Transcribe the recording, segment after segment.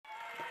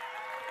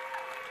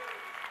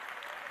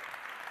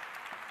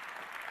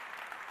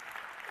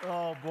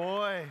Oh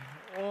boy.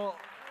 Well,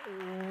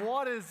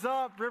 what is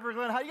up, River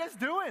Glen? How you guys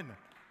doing?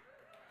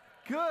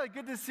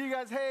 Good to see you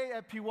guys. Hey,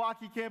 at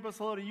Pewaukee campus,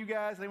 hello to you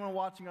guys. Anyone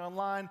watching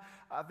online,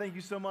 thank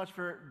you so much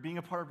for being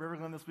a part of River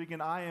Glen this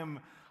weekend. I am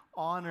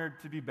honored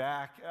to be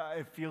back.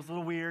 It feels a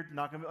little weird,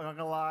 not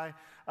gonna lie.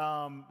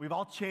 We've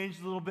all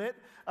changed a little bit,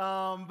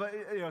 but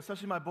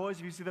especially my boys.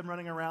 If you see them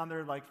running around,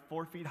 they're like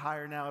 4 feet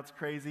higher now. It's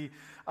crazy,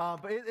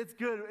 but it's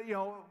good.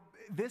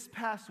 This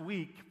past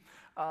week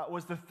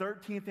was the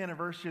 13th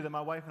anniversary that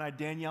my wife and I,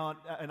 Danielle,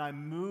 and I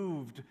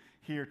moved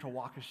here to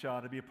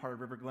Waukesha to be a part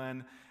of River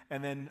Glen.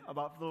 And then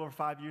about a little over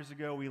 5 years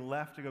ago, we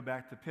left to go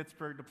back to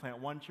Pittsburgh to plant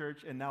One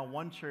Church. And now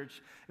One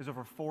Church is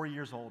over 4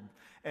 years old.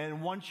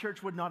 And One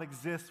Church would not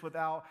exist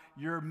without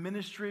your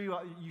ministry,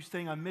 you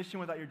staying on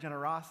mission, without your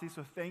generosity.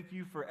 So thank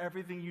you for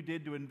everything you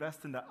did to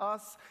invest into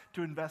us,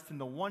 to invest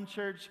into One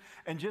Church.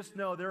 And just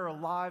know there are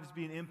lives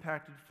being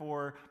impacted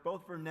for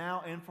both for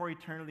now and for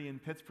eternity in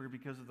Pittsburgh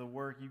because of the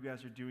work you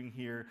guys are doing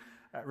here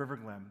at River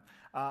Glen.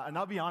 And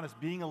I'll be honest,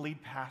 being a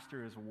lead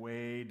pastor is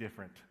way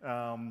different.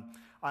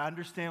 I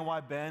understand why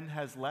Ben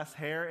has less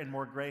hair and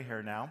more gray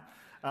hair now.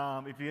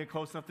 If you get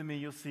close enough to me,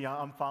 you'll see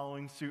I'm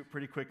following suit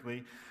pretty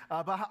quickly.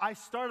 But I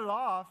started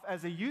off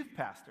as a youth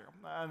pastor,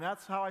 and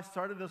that's how I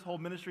started this whole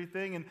ministry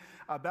thing. And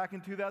back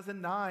in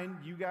 2009,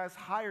 you guys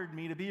hired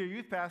me to be your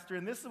youth pastor,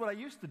 and this is what I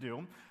used to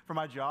do for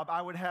my job.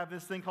 I would have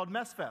this thing called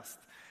Mess Fest.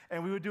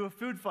 And we would do a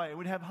food fight, and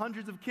we'd have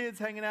hundreds of kids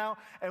hanging out,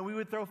 and we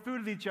would throw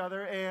food at each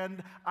other,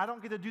 and I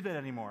don't get to do that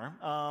anymore.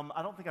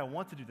 I don't think I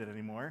want to do that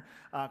anymore,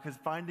 because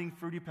finding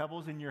Fruity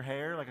Pebbles in your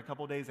hair like a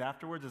couple days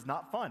afterwards is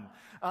not fun.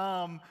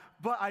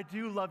 But I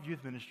do love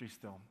youth ministry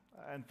still.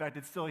 In fact,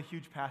 it's still a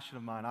huge passion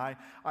of mine.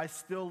 I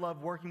still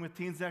love working with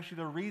teens. Actually,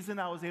 the reason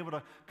I was able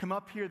to come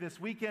up here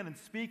this weekend and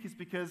speak is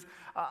because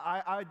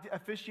I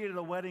officiated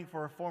a wedding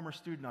for a former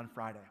student on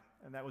Friday.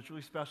 And that was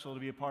really special to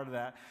be a part of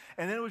that.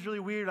 And then it was really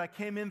weird. I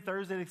came in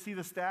Thursday to see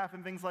the staff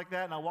and things like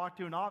that, and I walked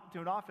to an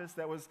office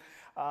that was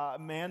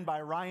manned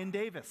by Ryan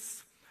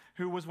Davis,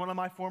 who was one of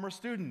my former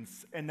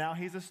students, and now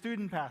he's a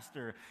student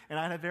pastor. And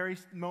I had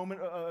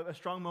a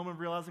strong moment of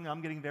realizing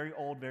I'm getting very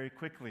old very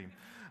quickly.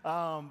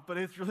 But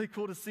it's really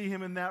cool to see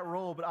him in that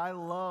role. But I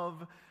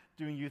love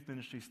doing youth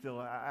ministry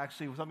still.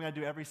 Actually, something I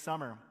do every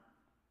summer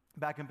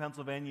back in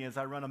Pennsylvania is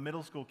I run a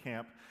middle school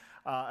camp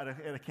at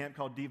a camp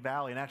called Deep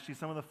Valley. And actually,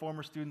 some of the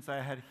former students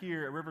I had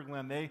here at River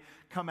Glen, they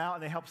come out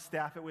and they help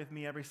staff it with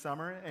me every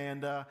summer.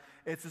 And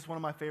it's just one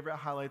of my favorite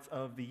highlights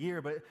of the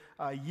year. But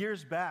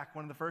years back,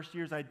 one of the first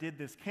years I did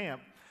this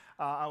camp,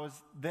 I was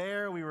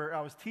there,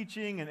 I was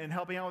teaching and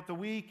helping out with the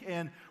week,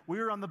 and we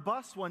were on the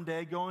bus one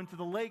day going to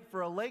the lake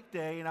for a lake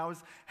day, and I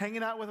was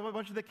hanging out with a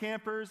bunch of the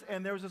campers,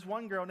 and there was this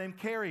one girl named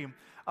Carrie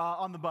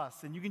on the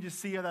bus, and you can just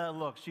see how that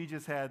looked. She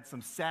just had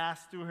some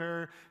sass to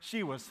her.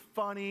 She was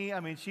funny. I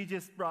mean, she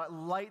just brought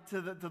light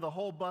to the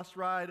whole bus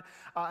ride,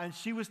 and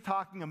she was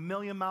talking a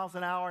million miles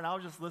an hour, and I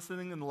was just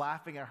listening and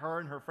laughing at her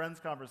and her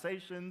friends'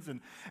 conversations, and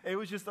it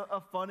was just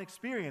a fun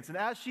experience. And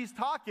as she's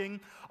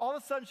talking, all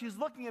of a sudden she's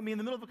looking at me in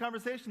the middle of a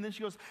conversation, and then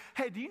she goes,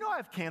 "Hey, do you know I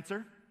have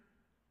cancer?"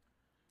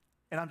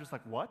 And I'm just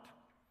like, "What?" And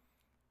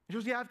she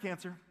goes, "Yeah, I have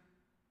cancer."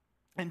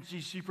 And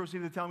she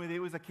proceeded to tell me that it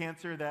was a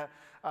cancer that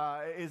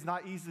is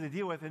not easy to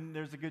deal with, and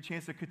there's a good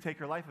chance it could take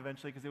her life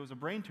eventually because it was a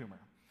brain tumor.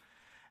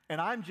 And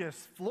I'm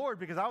just floored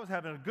because I was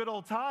having a good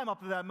old time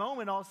up to that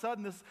moment. All of a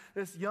sudden,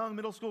 this young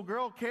middle school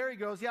girl, Carrie,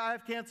 goes, "Yeah, I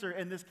have cancer,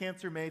 and this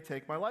cancer may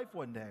take my life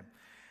one day."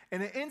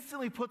 And it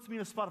instantly puts me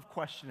in a spot of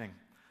questioning.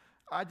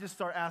 I just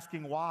start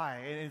asking why,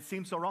 and it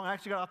seems so wrong. I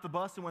actually got off the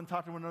bus and went and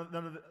talked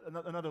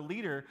to another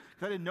leader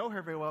because I didn't know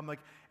her very well. I'm like,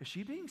 "Is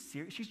she being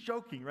serious?" She's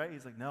joking, right?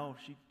 He's like, "No,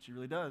 she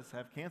really does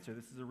have cancer.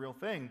 This is a real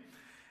thing."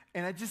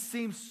 And it just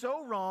seems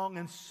so wrong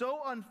and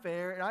so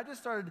unfair. And I just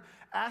started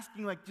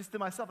asking, just to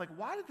myself,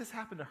 why did this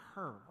happen to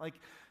her?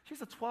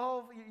 She's a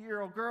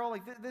 12-year-old girl.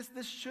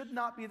 This should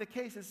not be the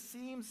case. It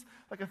seems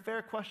like a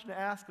fair question to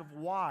ask of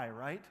why,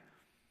 right?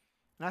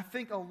 And I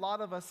think a lot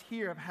of us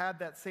here have had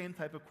that same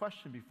type of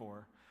question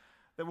before.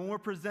 That when we're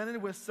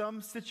presented with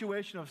some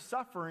situation of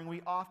suffering,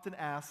 we often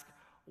ask,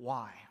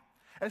 why?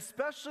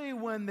 Especially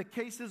when the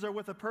cases are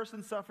with a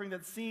person suffering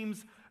that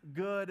seems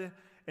good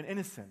and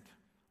innocent,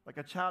 like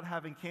a child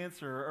having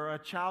cancer or a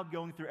child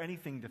going through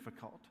anything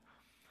difficult,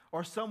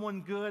 or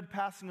someone good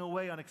passing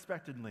away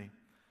unexpectedly,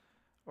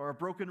 or a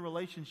broken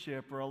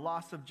relationship, or a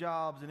loss of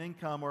jobs and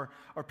income, or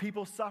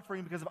people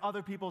suffering because of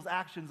other people's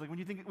actions. Like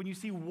when you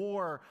see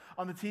war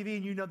on the TV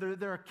and you know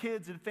there are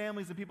kids and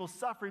families and people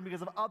suffering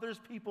because of other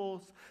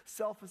people's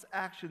selfish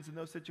actions in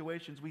those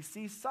situations, we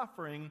see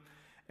suffering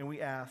and we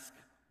ask,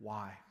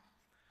 why?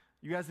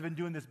 You guys have been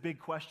doing this big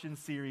question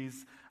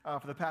series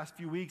for the past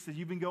few weeks as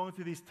you've been going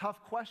through these tough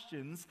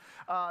questions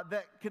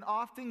that can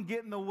often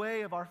get in the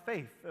way of our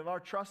faith, of our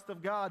trust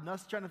of God, and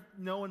us trying to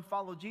know and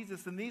follow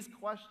Jesus. And these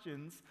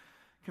questions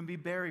can be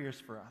barriers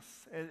for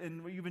us.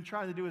 And what you've been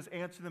trying to do is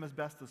answer them as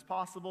best as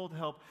possible to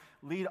help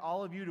lead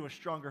all of you to a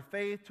stronger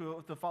faith,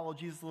 to follow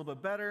Jesus a little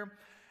bit better.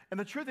 And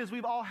the truth is,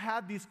 we've all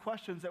had these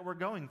questions that we're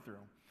going through.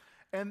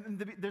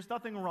 And there's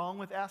nothing wrong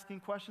with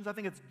asking questions. I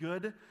think it's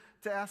good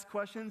to ask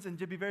questions. And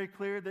to be very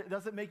clear, that it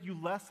doesn't make you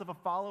less of a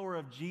follower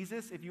of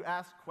Jesus if you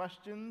ask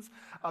questions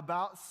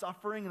about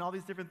suffering and all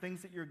these different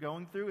things that you're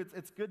going through.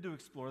 It's good to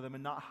explore them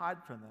and not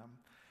hide from them.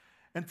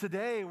 And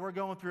today, we're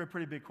going through a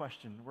pretty big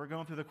question. We're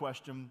going through the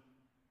question,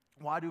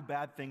 why do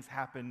bad things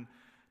happen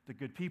to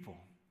good people?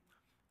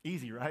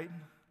 Easy, right?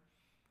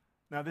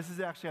 Now, this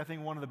is actually, I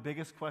think, one of the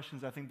biggest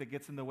questions I think that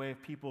gets in the way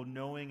of people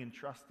knowing and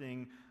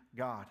trusting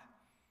God.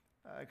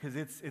 Because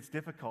it's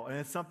difficult, and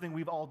it's something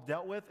we've all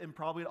dealt with and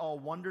probably all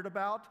wondered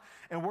about,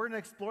 and we're going to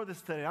explore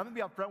this today. I'm going to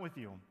be up front with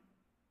you.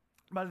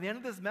 By the end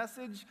of this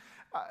message,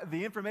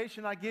 the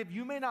information I give,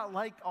 you may not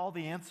like all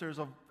the answers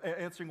of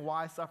answering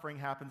why suffering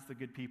happens to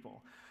good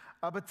people.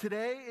 But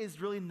today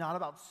is really not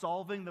about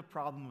solving the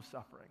problem of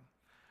suffering.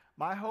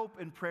 My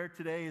hope and prayer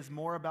today is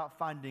more about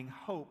finding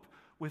hope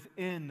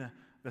within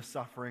the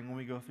suffering when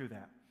we go through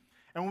that.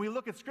 And when we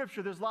look at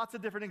Scripture, there's lots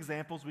of different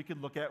examples we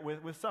could look at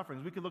with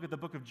sufferings. We could look at the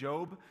book of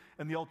Job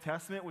in the Old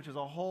Testament, which is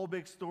a whole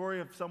big story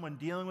of someone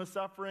dealing with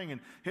suffering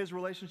and his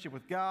relationship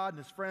with God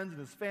and his friends and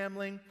his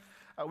family.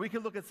 We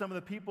could look at some of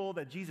the people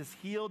that Jesus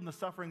healed and the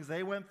sufferings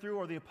they went through,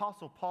 or the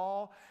Apostle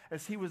Paul,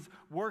 as he was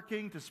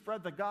working to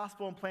spread the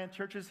gospel and plant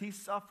churches. He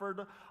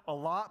suffered a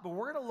lot, but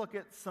we're going to look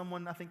at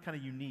someone, I think, kind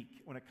of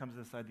unique when it comes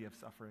to this idea of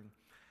suffering.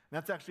 And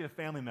that's actually a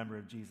family member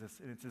of Jesus,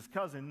 and it's his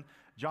cousin,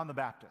 John the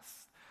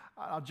Baptist.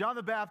 John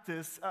the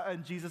Baptist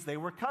and Jesus, they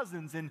were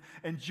cousins. In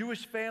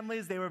Jewish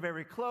families, they were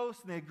very close,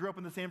 and they grew up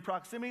in the same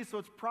proximity, so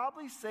it's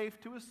probably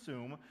safe to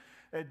assume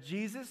that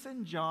Jesus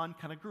and John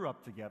kind of grew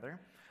up together.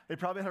 They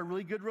probably had a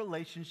really good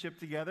relationship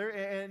together,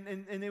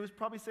 and it was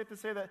probably safe to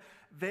say that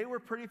they were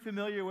pretty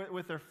familiar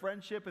with their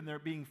friendship and their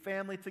being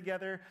family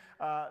together.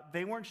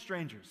 They weren't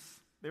strangers.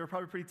 They were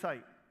probably pretty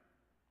tight.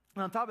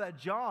 And on top of that,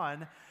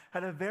 John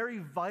had a very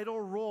vital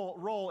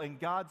role in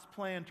God's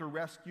plan to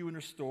rescue and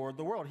restore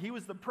the world. He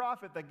was the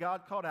prophet that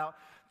God called out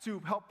to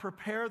help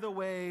prepare the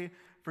way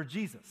for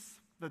Jesus,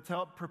 to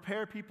help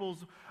prepare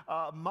people's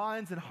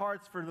minds and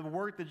hearts for the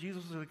work that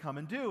Jesus was going to come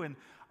and do. And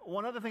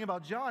one other thing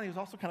about John, he was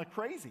also kind of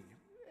crazy.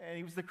 And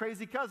he was the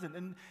crazy cousin.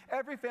 And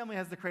every family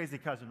has the crazy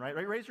cousin, right?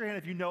 Raise your hand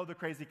if you know the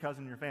crazy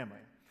cousin in your family.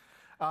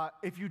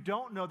 If you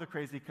don't know the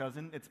crazy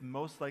cousin, it's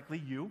most likely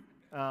you.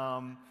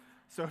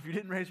 So if you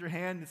didn't raise your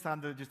hand, it's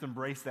time to just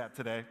embrace that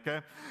today,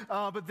 okay?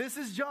 But this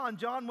is John.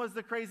 John was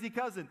the crazy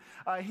cousin.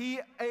 He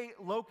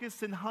ate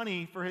locusts and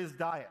honey for his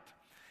diet.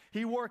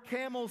 He wore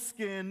camel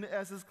skin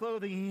as his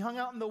clothing. He hung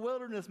out in the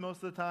wilderness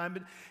most of the time.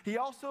 But he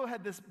also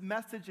had this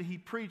message that he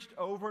preached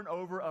over and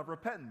over of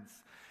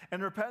repentance.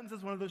 And repentance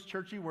is one of those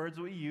churchy words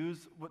that we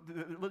use.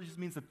 It just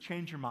means to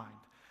change your mind.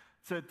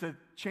 To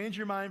change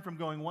your mind from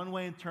going one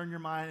way and turn your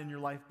mind and your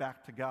life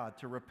back to God,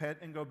 to repent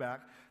and go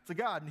back to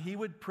God. And he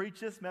would preach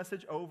this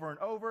message over and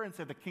over and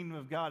say the kingdom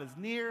of God is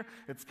near,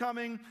 it's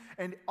coming,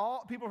 and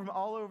all people from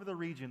all over the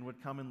region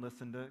would come and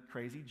listen to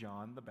crazy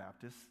John the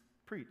Baptist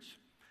preach.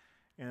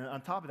 And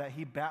on top of that,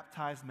 he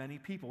baptized many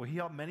people. He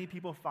helped many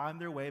people find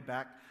their way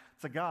back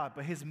to God.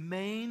 But his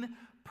main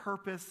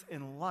purpose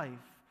in life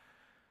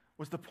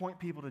was to point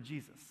people to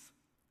Jesus.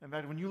 In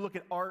fact, when you look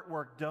at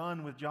artwork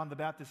done with John the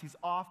Baptist, he's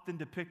often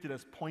depicted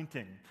as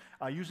pointing,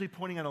 usually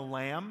pointing at a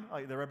lamb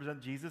that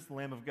represents Jesus, the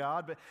Lamb of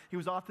God, but he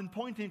was often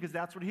pointing because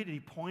that's what he did. He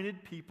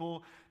pointed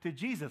people to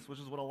Jesus, which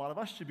is what a lot of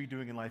us should be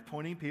doing in life,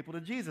 pointing people to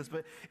Jesus.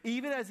 But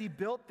even as he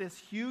built this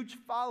huge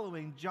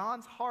following,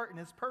 John's heart and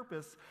his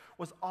purpose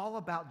was all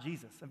about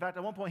Jesus. In fact,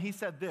 at one point he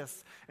said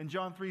this in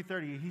John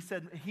 3:30, he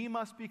said, "He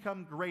must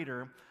become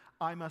greater,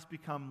 I must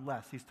become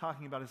less." He's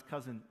talking about his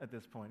cousin at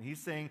this point. He's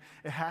saying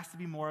it has to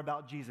be more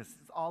about Jesus.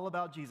 It's all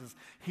about Jesus.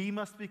 He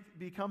must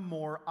become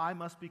more, I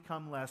must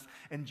become less.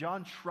 And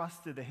John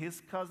trusted that his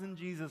cousin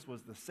Jesus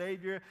was the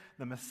Savior,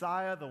 the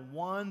Messiah, the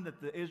one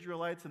that the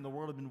Israelites and the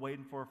world have been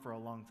waiting for a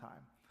long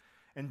time.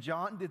 And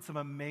John did some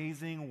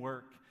amazing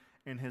work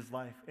in his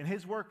life. And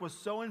his work was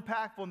so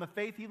impactful and the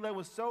faith he led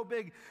was so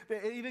big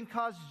that it even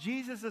caused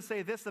Jesus to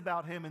say this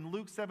about him in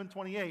Luke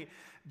 7:28.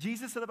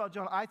 Jesus said about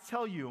John, "I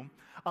tell you,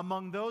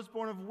 among those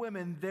born of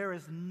women, there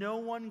is no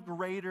one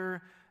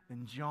greater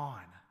than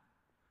John."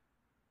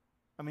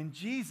 I mean,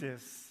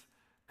 Jesus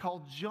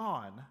called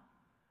John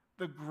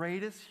the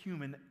greatest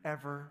human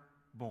ever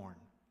born.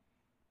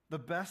 The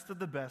best of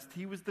the best.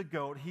 He was the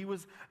GOAT. He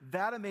was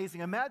that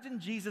amazing. Imagine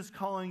Jesus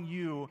calling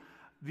you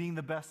being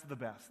the best of the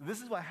best.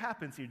 This is what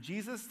happens here.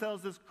 Jesus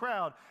tells this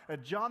crowd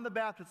that John the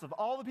Baptist, of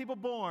all the people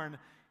born,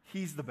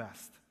 he's the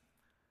best.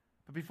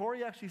 But before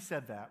he actually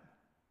said that,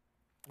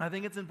 I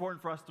think it's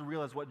important for us to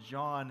realize what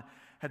John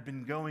had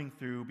been going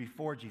through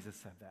before Jesus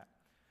said that.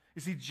 You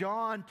see,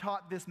 John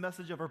taught this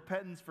message of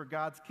repentance for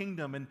God's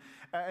kingdom, and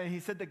he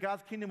said that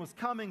God's kingdom was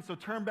coming, so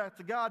turn back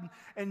to God.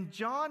 And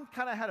John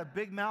kind of had a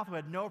big mouth who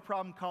had no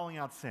problem calling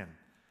out sin.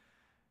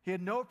 He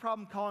had no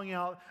problem calling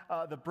out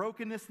the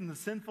brokenness and the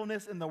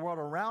sinfulness in the world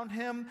around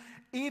him,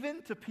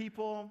 even to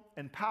people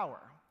in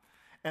power.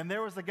 And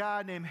there was a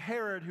guy named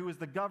Herod who was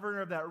the governor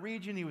of that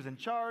region. He was in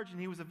charge, and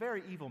he was a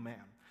very evil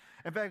man.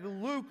 In fact,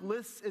 Luke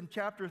lists in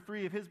chapter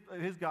 3 of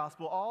his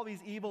gospel all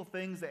these evil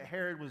things that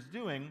Herod was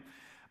doing,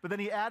 but then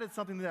he added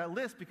something to that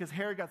list because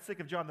Herod got sick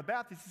of John the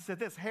Baptist. He said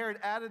this, Herod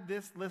added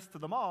this list to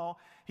them all.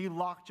 He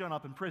locked John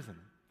up in prison.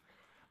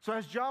 So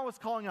as John was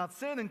calling out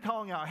sin and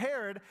calling out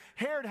Herod,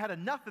 Herod had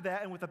enough of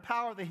that, and with the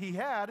power that he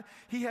had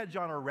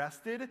John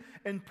arrested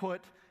and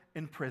put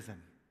in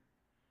prison.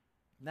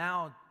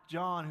 Now,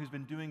 John, who's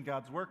been doing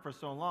God's work for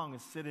so long,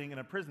 is sitting in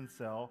a prison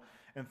cell,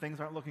 and things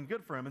aren't looking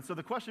good for him. And so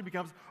the question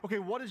becomes, okay,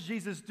 what does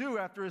Jesus do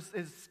after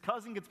his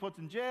cousin gets put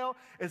in jail?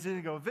 Is he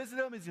going to go visit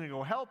him? Is he going to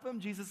go help him?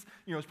 Jesus,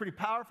 is pretty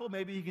powerful.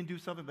 Maybe he can do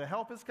something to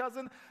help his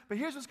cousin. But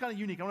here's what's kind of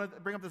unique. I want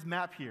to bring up this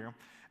map here.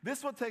 This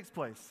is what takes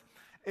place,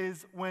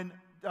 is when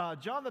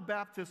John the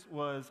Baptist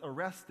was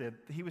arrested,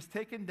 he was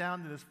taken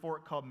down to this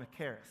fort called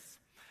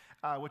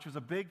Machaerus, which was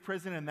a big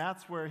prison, and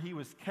that's where he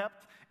was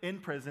kept in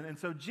prison. And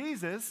so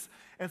Jesus,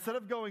 instead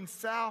of going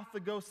south to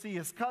go see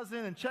his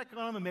cousin and check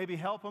on him and maybe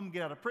help him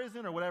get out of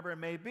prison or whatever it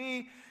may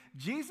be,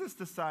 Jesus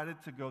decided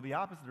to go the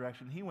opposite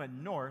direction. He went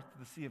north to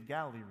the Sea of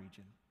Galilee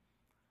region.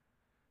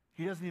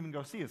 He doesn't even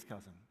go see his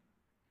cousin,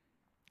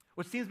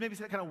 which seems maybe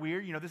kind of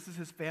weird. This is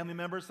his family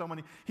member,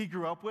 someone he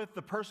grew up with,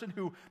 the person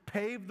who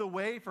paved the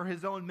way for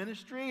his own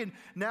ministry, and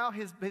now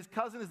his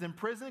cousin is in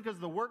prison because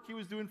of the work he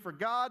was doing for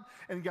God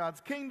and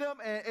God's kingdom,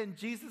 and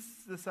Jesus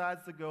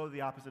decides to go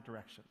the opposite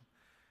direction.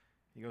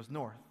 He goes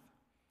north.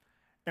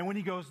 And when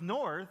he goes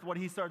north, what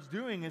he starts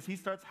doing is he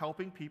starts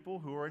helping people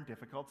who are in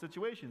difficult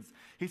situations.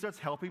 He starts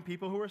helping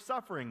people who are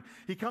suffering.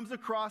 He comes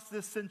across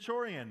this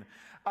centurion.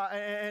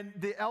 And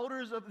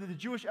the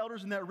Jewish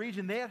elders in that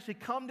region, they actually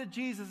come to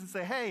Jesus and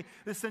say, hey,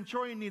 this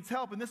centurion needs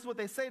help. And this is what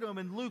they say to him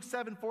in Luke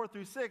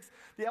 7:4-6.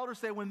 The elders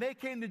say, when they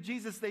came to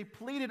Jesus, they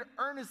pleaded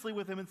earnestly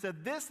with him and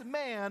said, this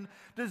man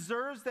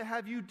deserves to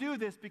have you do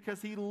this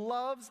because he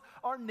loves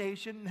our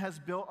nation and has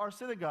built our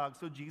synagogue.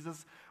 So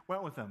Jesus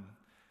went with them.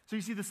 So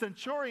you see, the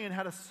centurion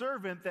had a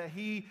servant that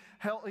he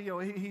held,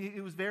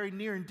 he was very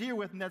near and dear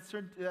with, and that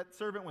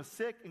servant was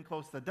sick and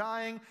close to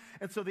dying.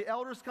 And so the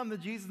elders come to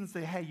Jesus and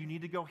say, hey, you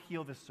need to go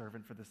heal this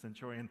servant for the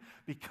centurion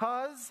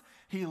because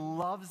he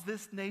loves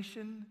this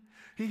nation.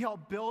 He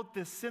helped build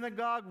this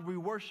synagogue we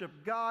worship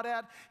God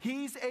at.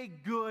 He's a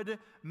good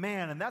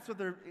man. And that's what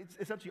they're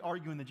essentially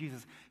arguing to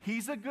Jesus.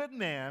 He's a good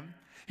man.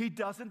 He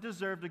doesn't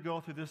deserve to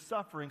go through this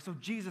suffering. So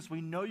Jesus, we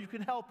know you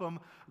can help him.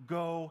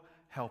 Go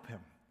help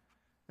him.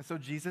 And so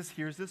Jesus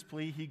hears this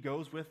plea. He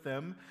goes with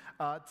them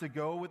to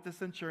go with the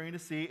centurion to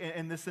see.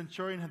 And the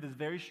centurion had this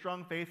very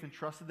strong faith and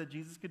trusted that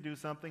Jesus could do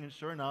something. And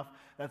sure enough,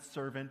 that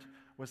servant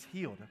was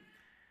healed.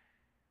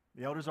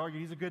 The elders argue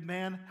he's a good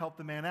man. Help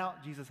the man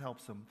out. Jesus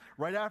helps him.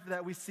 Right after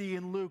that, we see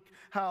in Luke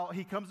how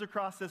he comes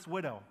across this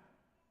widow.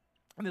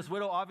 And this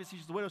widow, obviously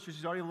she's a widow, so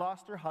she's already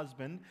lost her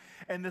husband.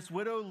 And this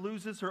widow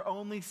loses her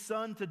only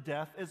son to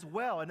death as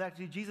well. And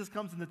actually Jesus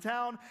comes into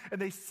town and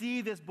they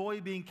see this boy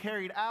being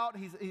carried out.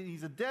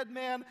 He's a dead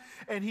man.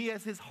 And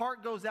his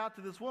heart goes out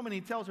to this woman.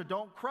 He tells her,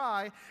 don't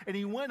cry. And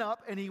he went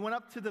up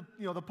to the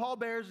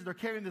pallbearers as they're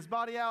carrying this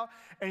body out.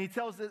 And he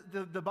tells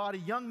the body,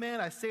 young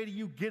man, I say to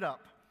you, get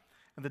up.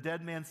 And the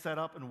dead man sat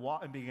up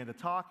and began to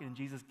talk. And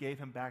Jesus gave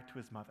him back to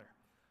his mother.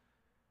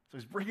 So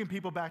he's bringing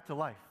people back to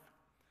life.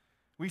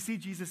 We see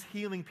Jesus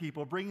healing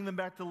people, bringing them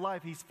back to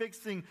life. He's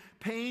fixing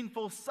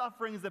painful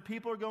sufferings that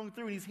people are going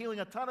through, and he's healing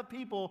a ton of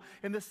people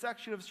in this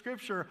section of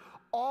Scripture,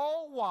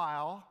 all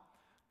while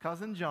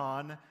Cousin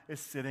John is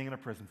sitting in a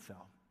prison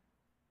cell.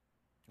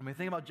 I mean,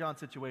 think about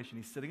John's situation.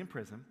 He's sitting in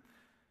prison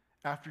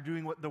after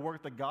doing the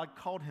work that God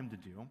called him to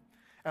do,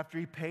 after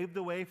he paved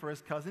the way for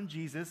his cousin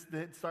Jesus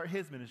to start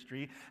his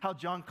ministry, how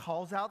John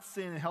calls out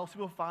sin and helps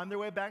people find their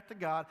way back to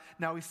God.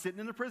 Now he's sitting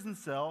in a prison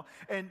cell,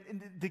 and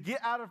to get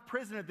out of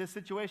prison at this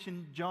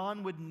situation,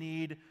 John would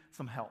need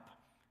some help.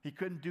 He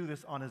couldn't do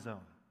this on his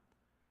own.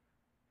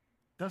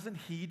 Doesn't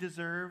he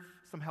deserve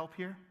some help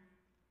here?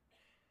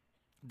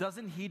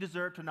 Doesn't he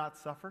deserve to not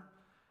suffer?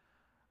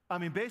 I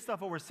mean, based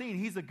off what we're seeing,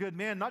 he's a good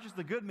man. Not just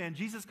a good man,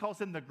 Jesus calls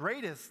him the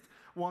greatest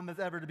one that's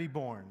ever to be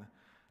born.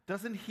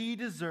 Doesn't he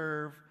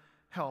deserve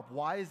help?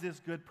 Why is this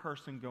good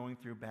person going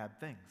through bad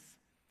things?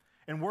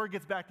 And word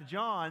gets back to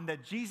John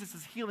that Jesus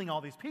is healing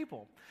all these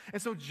people.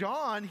 And so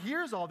John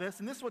hears all this,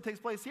 and this is what takes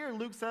place here in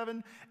Luke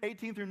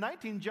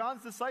 7:18-19.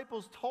 John's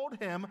disciples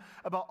told him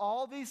about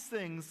all these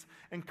things,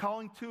 and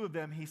calling two of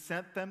them, he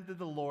sent them to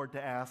the Lord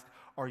to ask,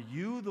 are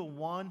you the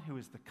one who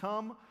is to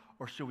come,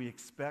 or should we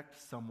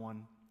expect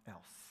someone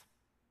else?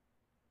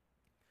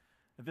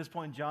 At this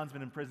point, John's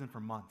been in prison for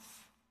months.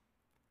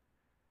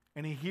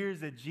 And he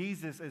hears that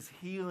Jesus is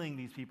healing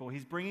these people.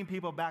 He's bringing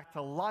people back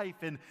to life.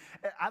 And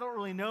I don't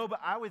really know, but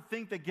I would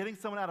think that getting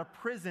someone out of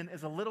prison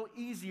is a little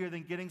easier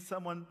than getting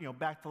someone,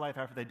 back to life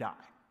after they die.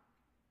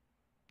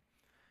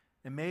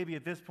 And maybe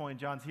at this point,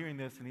 John's hearing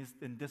this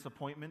and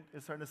disappointment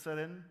is starting to set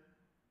in.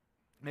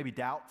 Maybe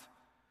doubt.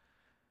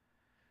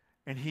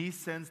 And he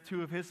sends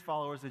two of his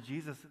followers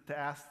to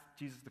ask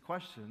Jesus the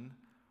question,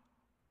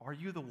 are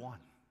you the one?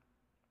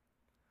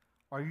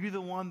 Are you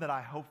the one that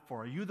I hoped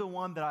for? Are you the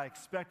one that I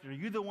expected? Are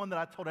you the one that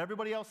I told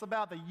everybody else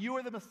about, that you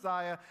are the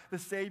Messiah, the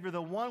Savior,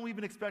 the one we've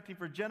been expecting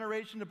for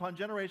generation upon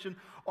generation?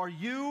 Are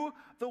you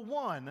the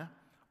one,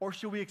 or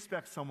should we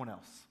expect someone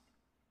else?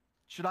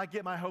 Should I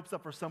get my hopes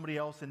up for somebody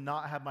else and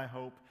not have my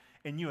hope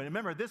in you? And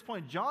remember, at this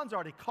point, John's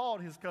already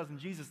called his cousin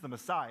Jesus the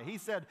Messiah. He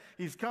said,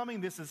 he's coming,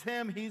 this is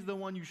him, he's the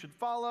one you should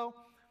follow.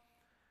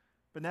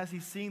 But as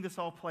he's seeing this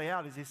all play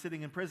out, as he's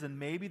sitting in prison,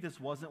 maybe this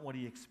wasn't what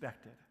he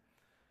expected.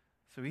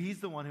 So he's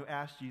the one who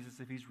asked Jesus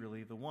if he's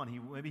really the one.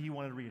 Maybe he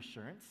wanted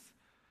reassurance.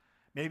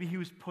 Maybe he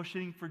was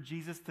pushing for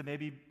Jesus to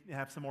maybe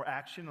have some more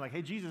action. Like,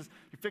 hey, Jesus,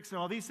 you're fixing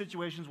all these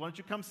situations. Why don't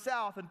you come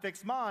south and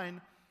fix mine?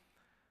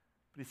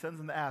 But he sends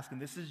him to ask, and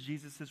this is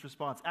Jesus'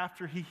 response.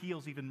 After he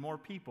heals even more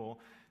people,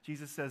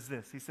 Jesus says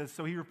this. He says,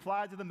 so he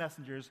replied to the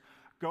messengers,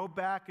 go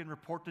back and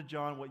report to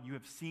John what you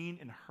have seen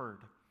and heard.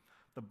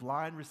 The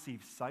blind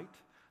receive sight,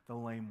 the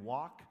lame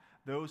walk,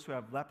 those who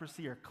have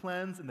leprosy are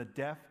cleansed, and the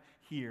deaf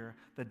hear,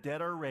 the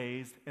dead are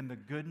raised, and the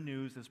good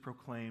news is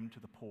proclaimed to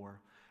the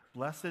poor.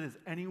 Blessed is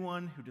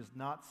anyone who does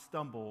not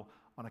stumble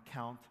on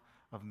account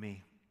of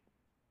me.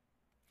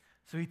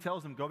 So he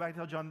tells him, go back and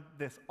tell John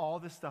this. All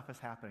this stuff is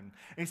happening.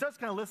 And he starts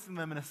kind of listing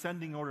them in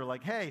ascending order,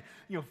 like, hey,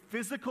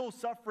 physical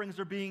sufferings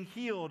are being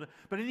healed.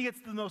 But then he gets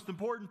to the most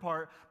important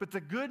part. But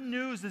the good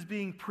news is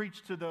being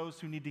preached to those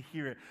who need to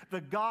hear it. The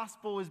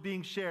gospel is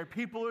being shared.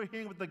 People are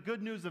hearing with the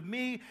good news of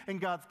me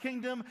and God's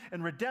kingdom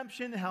and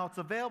redemption and how it's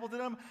available to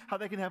them, how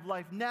they can have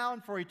life now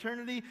and for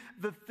eternity.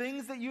 The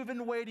things that you've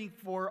been waiting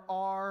for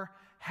are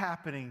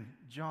happening.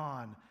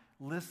 John,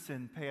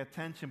 listen, pay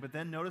attention. But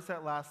then notice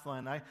that last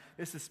line.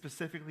 This is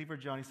specifically for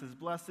John. He says,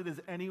 blessed is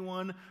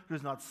anyone who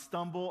does not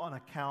stumble on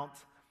account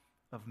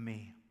of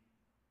me.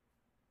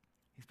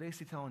 He's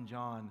basically telling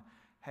John,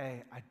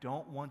 hey, I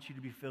don't want you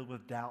to be filled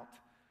with doubt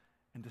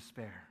and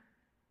despair.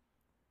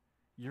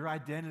 Your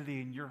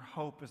identity and your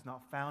hope is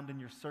not found in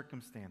your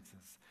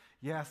circumstances.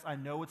 Yes, I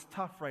know it's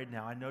tough right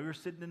now. I know you're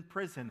sitting in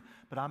prison,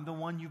 but I'm the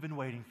one you've been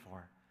waiting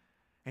for.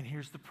 And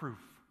here's the proof.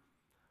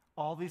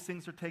 All these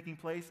things are taking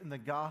place, and the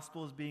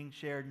gospel is being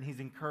shared, and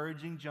he's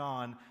encouraging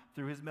John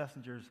through his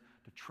messengers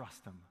to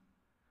trust him.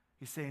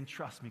 He's saying,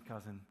 trust me,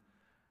 cousin.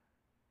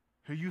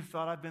 Who you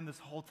thought I've been this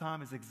whole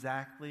time is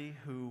exactly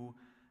who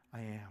I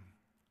am.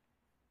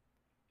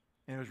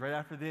 And it was right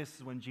after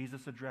this when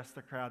Jesus addressed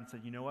the crowd and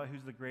said, you know what?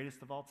 Who's the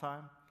greatest of all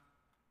time?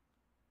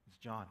 It's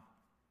John.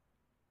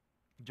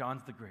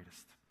 John's the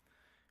greatest.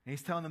 And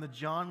he's telling them that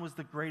John was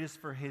the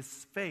greatest for his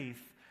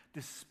faith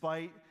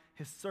despite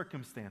his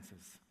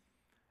circumstances.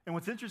 And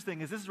what's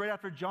interesting is this is right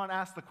after John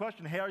asked the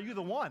question, hey, are you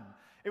the one?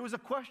 It was a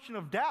question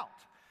of doubt.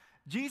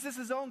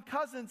 Jesus' own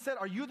cousin said,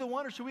 are you the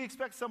one or should we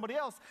expect somebody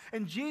else?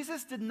 And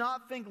Jesus did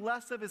not think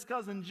less of his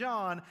cousin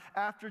John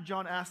after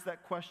John asked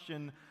that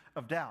question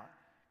of doubt.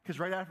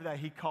 Because right after that,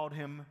 he called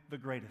him the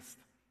greatest.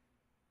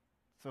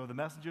 So the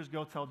messengers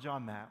go tell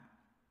John that.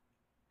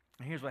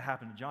 And here's what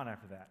happened to John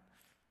after that.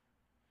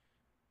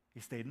 He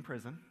stayed in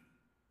prison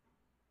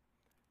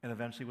and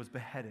eventually was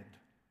beheaded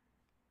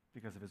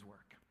because of his work.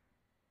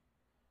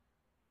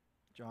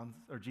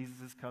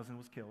 Jesus' cousin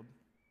was killed.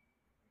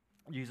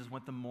 Jesus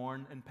went to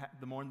mourn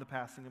the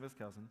passing of his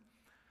cousin.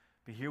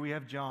 But here we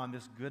have John,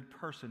 this good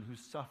person who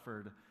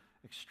suffered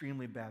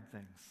extremely bad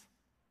things.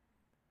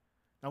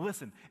 Now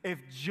listen, if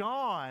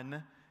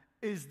John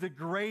is the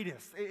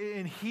greatest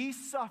and he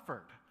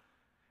suffered,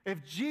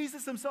 if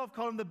Jesus himself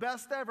called him the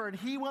best ever and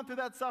he went through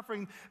that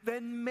suffering,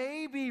 then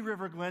maybe,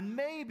 River Glen,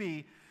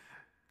 maybe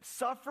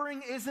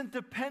suffering isn't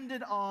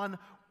dependent on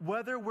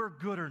whether we're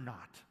good or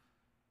not.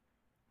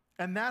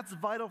 And that's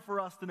vital for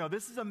us to know.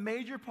 This is a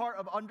major part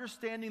of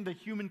understanding the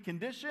human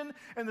condition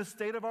and the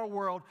state of our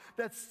world,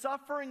 that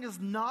suffering is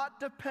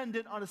not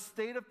dependent on a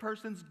state of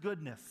person's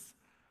goodness.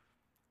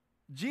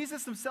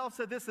 Jesus himself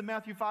said this in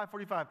Matthew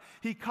 5:45.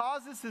 He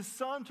causes his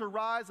sun to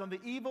rise on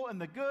the evil and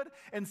the good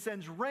and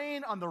sends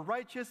rain on the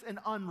righteous and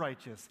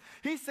unrighteous.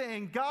 He's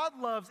saying God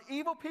loves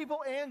evil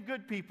people and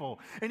good people.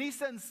 And he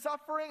sends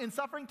suffering, and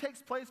suffering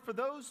takes place for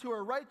those who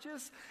are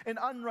righteous and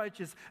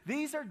unrighteous.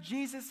 These are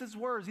Jesus'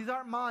 words. These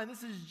aren't mine.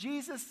 This is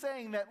Jesus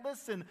saying that,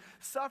 listen,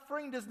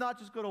 suffering does not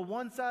just go to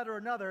one side or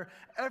another.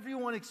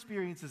 Everyone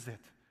experiences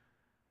it.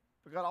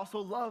 But God also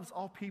loves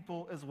all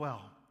people as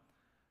well.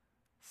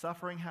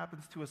 Suffering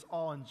happens to us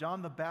all, and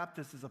John the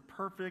Baptist is a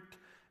perfect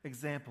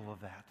example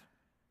of that.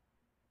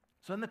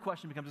 So then the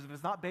question becomes, if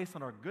it's not based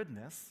on our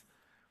goodness,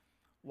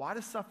 why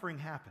does suffering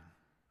happen?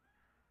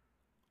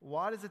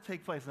 Why does it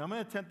take place? And I'm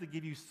going to attempt to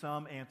give you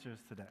some answers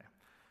today.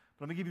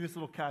 But let me give you this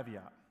little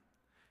caveat.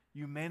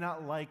 You may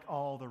not like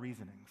all the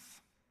reasonings.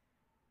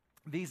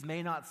 These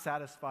may not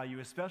satisfy you,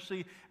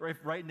 especially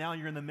if right now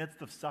you're in the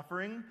midst of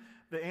suffering.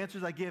 The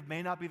answers I give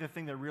may not be the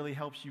thing that really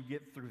helps you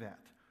get through that.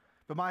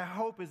 But my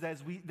hope is that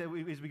as we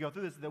go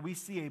through this, that we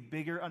see a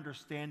bigger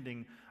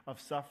understanding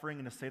of suffering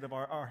and the state of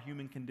our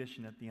human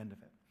condition at the end of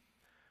it.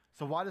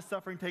 So why does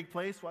suffering take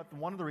place? Well,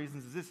 one of the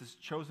reasons is this is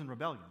chosen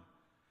rebellion.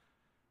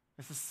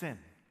 This is sin.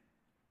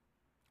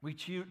 We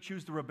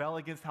choose to rebel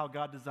against how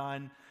God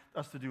designed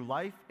us to do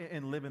life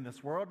and live in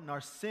this world, and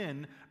our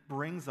sin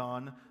brings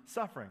on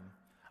suffering.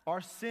 Our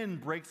sin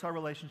breaks our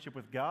relationship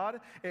with God.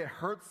 It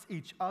hurts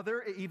each other.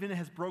 It even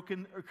has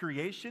broken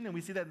creation, and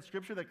we see that in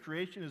Scripture, that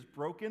creation is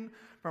broken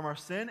from our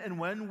sin. And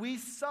when we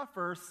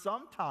suffer,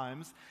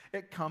 sometimes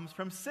it comes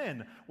from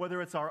sin,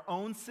 whether it's our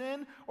own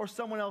sin or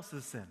someone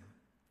else's sin.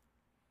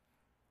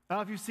 I don't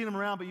know if you've seen him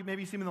around, but you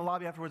maybe see him in the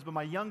lobby afterwards. But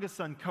my youngest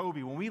son,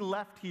 Kobe, when we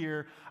left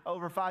here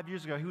over 5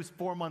 years ago, he was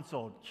 4 months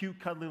old, cute,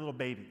 cuddly little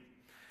baby.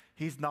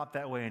 He's not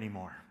that way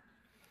anymore.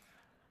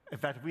 In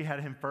fact, if we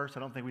had him first, I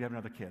don't think we'd have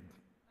another kid.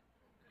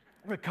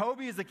 But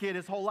Kobe is a kid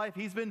his whole life.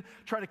 He's been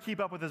trying to keep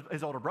up with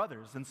his older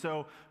brothers. And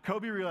so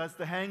Kobe realized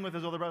to hang with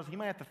his older brothers, he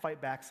might have to fight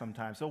back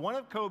sometimes. So one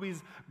of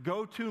Kobe's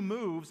go-to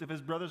moves, if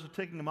his brothers are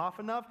taking him off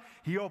enough,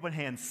 he open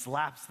hand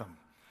slaps them.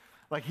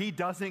 Like, he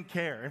doesn't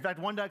care. In fact,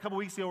 one day, a couple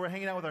weeks ago, we're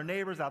hanging out with our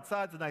neighbors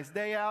outside. It's a nice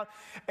day out.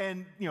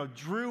 And,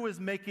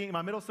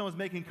 my middle son was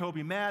making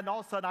Kobe mad. And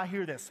all of a sudden, I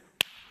hear this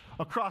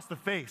across the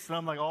face. And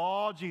I'm like,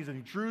 oh, geez.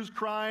 And Drew's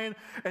crying.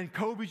 And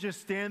Kobe's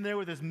just standing there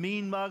with his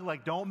mean mug,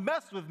 like, don't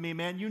mess with me,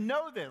 man. You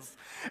know this.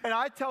 And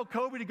I tell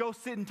Kobe to go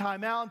sit in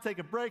timeout and take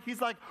a break.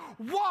 He's like,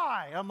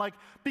 why? I'm like,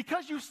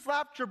 because you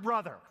slapped your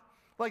brother.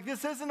 Like,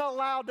 this isn't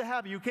allowed to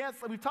happen. You can't,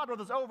 we've talked about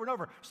this over and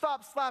over.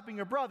 Stop slapping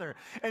your brother.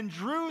 And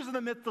Drew's in the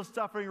midst of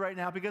suffering right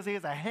now because he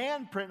has a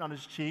handprint on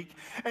his cheek.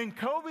 And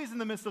Kobe's in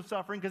the midst of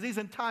suffering because he's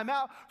in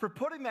timeout for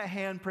putting that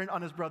handprint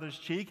on his brother's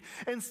cheek.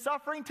 And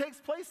suffering takes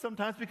place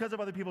sometimes because of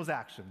other people's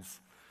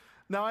actions.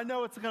 Now, I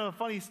know it's kind of a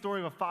funny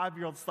story of a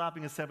 5-year-old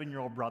slapping a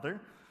 7-year-old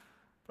brother.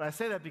 But I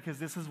say that because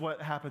this is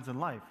what happens in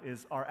life,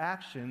 is our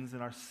actions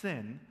and our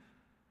sin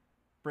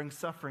bring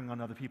suffering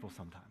on other people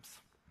sometimes.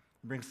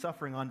 It brings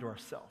suffering onto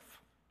ourselves.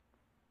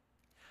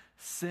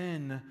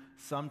 Sin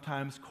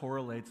sometimes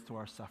correlates to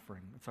our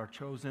suffering. It's our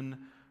chosen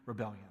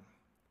rebellion.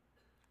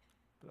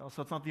 But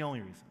also, it's not the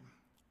only reason.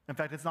 In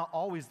fact, it's not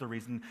always the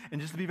reason.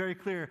 And just to be very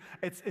clear,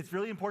 it's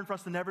really important for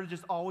us to never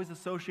just always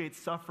associate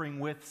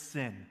suffering with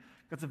sin.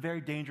 That's a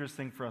very dangerous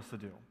thing for us to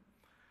do.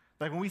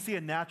 Like when we see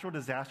a natural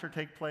disaster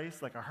take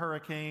place, like a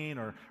hurricane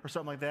or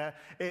something like that,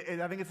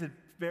 I think it's a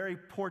very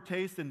poor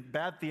taste and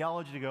bad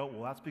theology to go,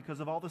 well, that's because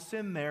of all the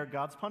sin there.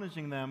 God's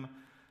punishing them.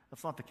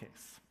 That's not the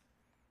case.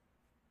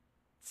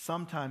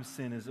 Sometimes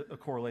sin is a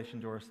correlation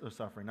to our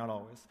suffering, not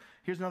always.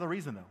 Here's another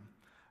reason,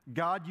 though.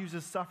 God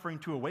uses suffering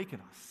to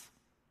awaken us.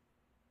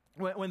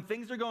 When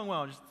things are going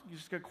well,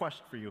 just a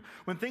question for you.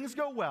 When things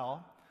go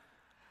well,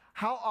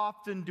 how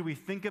often do we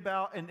think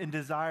about and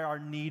desire our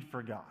need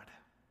for God?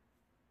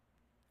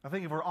 I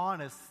think if we're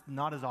honest,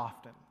 not as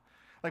often.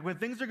 Like when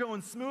things are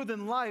going smooth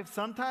in life,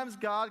 sometimes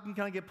God can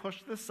kind of get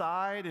pushed to the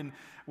side and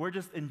we're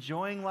just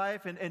enjoying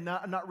life and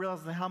not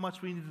realizing how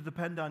much we need to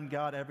depend on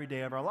God every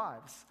day of our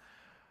lives.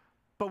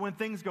 But when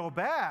things go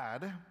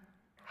bad,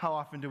 how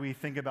often do we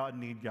think about and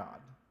need God?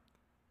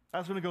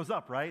 That's when it goes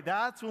up, right?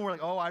 That's when we're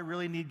like, oh, I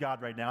really need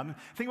God right now. I mean,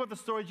 think about the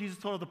story Jesus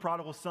told of the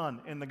prodigal son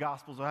in the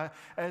Gospels.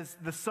 As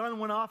the son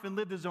went off and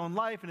lived his own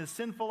life and his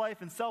sinful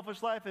life and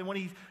selfish life, and when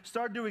he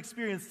started to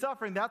experience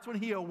suffering, that's when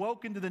he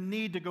awoke into the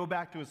need to go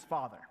back to his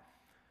father.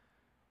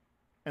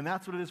 And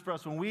that's what it is for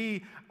us. When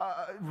we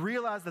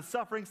realize that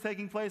suffering's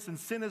taking place and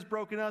sin has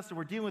broken us and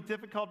we're dealing with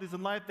difficulties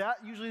in life, that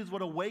usually is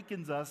what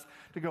awakens us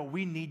to go,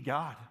 we need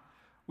God.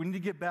 We need to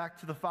get back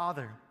to the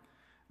Father.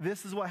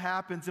 This is what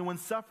happens. And when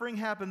suffering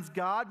happens,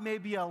 God may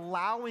be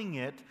allowing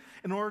it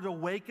in order to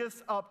wake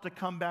us up to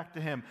come back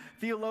to Him.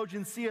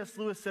 Theologian C.S.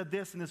 Lewis said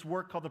this in his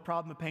work called The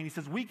Problem of Pain. He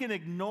says, we can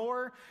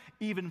ignore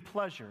even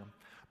pleasure,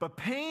 but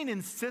pain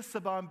insists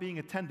upon being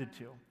attended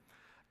to.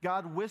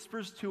 God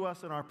whispers to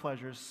us in our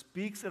pleasures,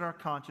 speaks in our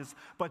conscience,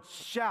 but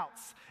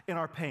shouts in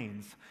our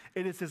pains.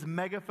 It is His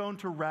megaphone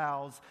to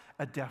rouse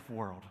a deaf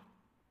world.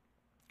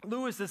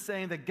 Lewis is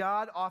saying that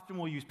God often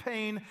will use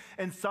pain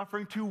and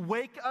suffering to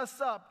wake us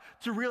up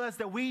to realize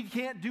that we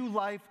can't do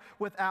life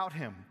without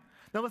Him.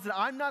 Now listen,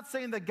 I'm not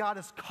saying that God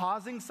is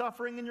causing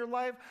suffering in your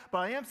life, but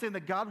I am saying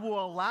that God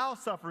will allow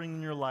suffering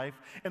in your life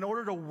in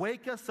order to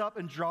wake us up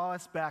and draw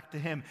us back to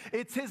Him.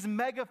 It's His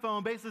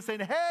megaphone basically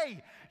saying,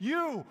 hey,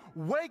 you,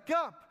 wake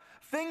up.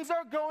 Things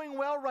are going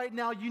well right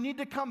now. You need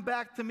to come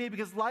back to me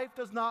because life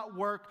does not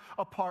work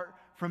apart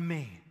from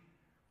me.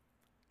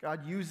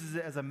 God uses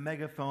it as a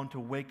megaphone to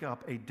wake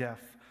up a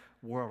deaf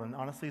world. And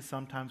honestly,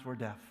 sometimes we're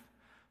deaf.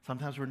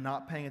 Sometimes we're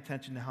not paying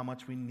attention to how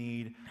much we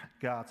need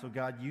God. So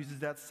God uses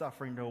that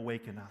suffering to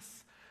awaken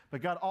us.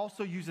 But God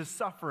also uses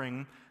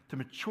suffering to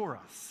mature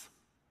us.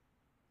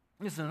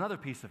 This is another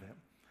piece of it.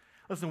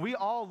 Listen, we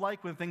all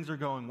like when things are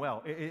going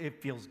well.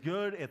 It feels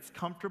good. It's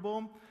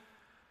comfortable.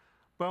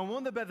 But I'm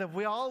willing to bet that if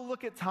we all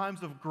look at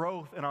times of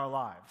growth in our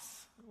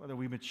lives, whether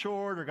we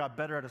matured or got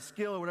better at a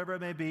skill or whatever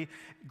it may be,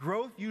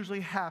 growth usually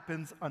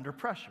happens under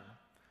pressure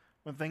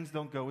when things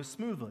don't go as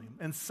smoothly.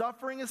 And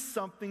suffering is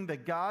something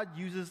that God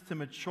uses to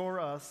mature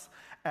us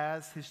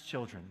as His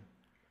children.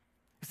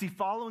 You see,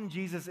 following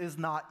Jesus is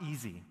not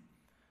easy.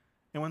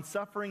 And when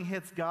suffering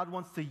hits, God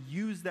wants to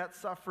use that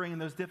suffering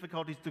and those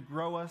difficulties to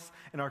grow us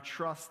in our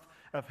trust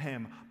of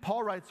him.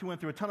 Paul writes, who went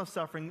through a ton of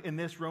suffering in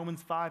this,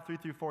 Romans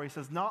 5:3-4. He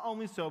says, not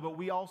only so, but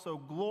we also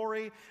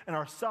glory in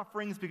our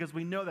sufferings because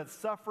we know that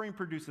suffering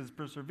produces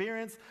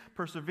perseverance,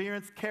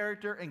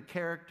 character, and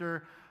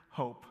character,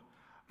 hope.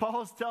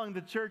 Paul is telling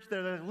the church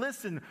there that,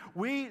 listen,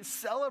 we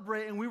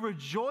celebrate and we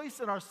rejoice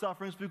in our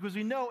sufferings because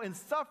we know in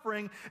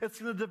suffering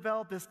it's going to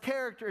develop this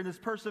character and this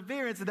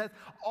perseverance, and that's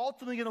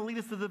ultimately going to lead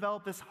us to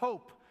develop this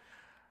hope.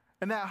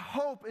 And that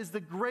hope is the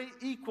great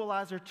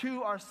equalizer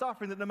to our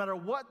suffering, that no matter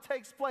what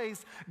takes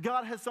place,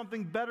 God has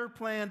something better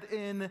planned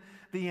in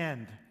the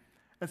end.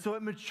 And so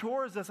it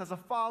matures us as a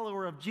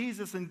follower of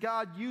Jesus, and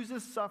God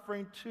uses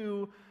suffering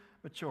to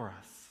mature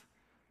us.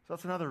 So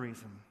that's another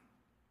reason.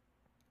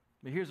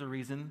 But here's a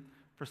reason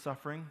for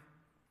suffering.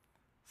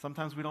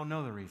 Sometimes we don't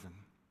know the reason.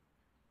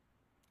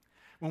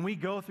 When we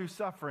go through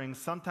suffering,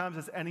 sometimes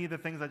it's any of the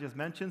things I just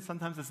mentioned,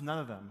 sometimes it's none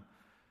of them.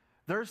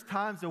 There's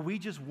times that we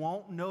just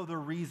won't know the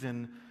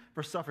reason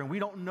for suffering. We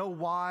don't know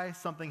why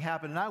something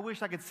happened. And I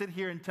wish I could sit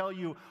here and tell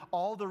you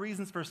all the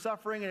reasons for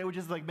suffering, and it would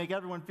just make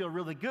everyone feel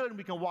really good, and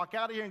we can walk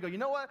out of here and go, you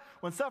know what?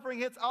 When suffering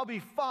hits, I'll be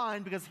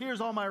fine because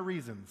here's all my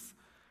reasons.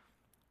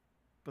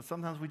 But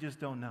sometimes we just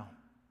don't know.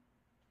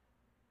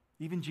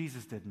 Even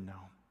Jesus didn't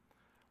know.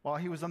 While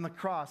he was on the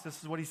cross,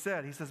 this is what he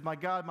said. He says, my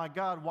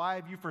God, why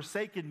have you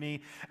forsaken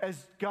me?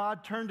 As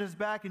God turned his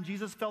back and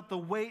Jesus felt the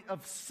weight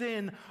of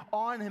sin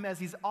on him as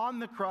he's on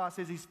the cross,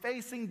 as he's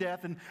facing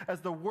death, and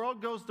as the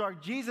world goes dark,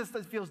 Jesus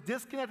feels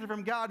disconnected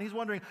from God, and he's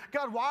wondering,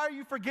 God, why are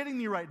you forgetting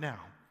me right now?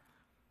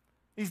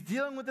 He's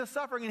dealing with this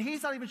suffering, and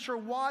he's not even sure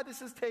why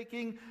this is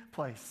taking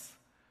place,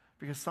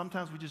 because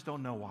sometimes we just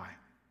don't know why.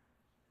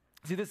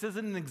 See, this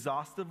isn't an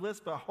exhaustive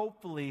list, but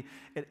hopefully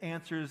it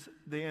answers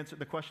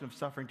the question of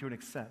suffering to an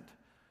extent.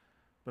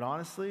 But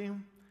honestly,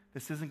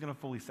 this isn't going to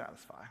fully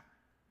satisfy.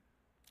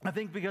 I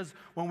think because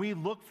when we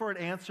look for an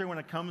answer when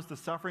it comes to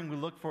suffering, we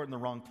look for it in the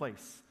wrong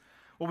place.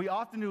 What we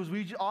often do is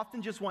we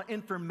often just want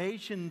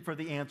information for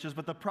the answers,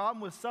 but the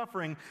problem with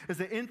suffering is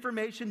that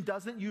information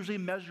doesn't usually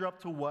measure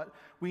up to what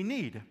we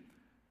need.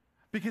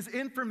 Because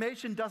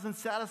information doesn't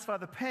satisfy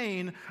the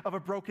pain of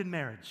a broken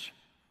marriage,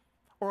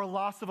 or a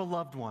loss of a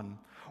loved one,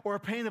 or a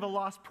pain of a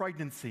lost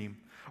pregnancy,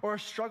 or a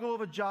struggle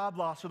of a job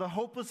loss, or the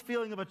hopeless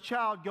feeling of a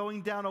child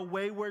going down a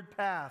wayward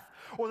path,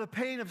 or the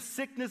pain of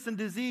sickness and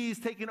disease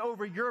taking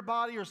over your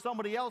body or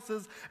somebody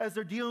else's as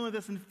they're dealing with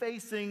this and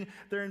facing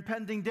their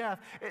impending death.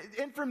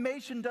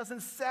 Information doesn't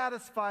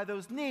satisfy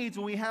those needs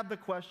when we have the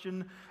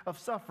question of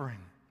suffering.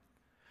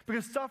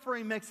 Because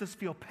suffering makes us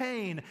feel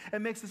pain, it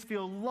makes us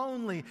feel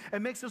lonely,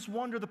 it makes us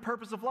wonder the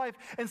purpose of life,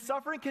 and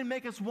suffering can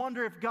make us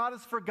wonder if God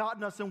has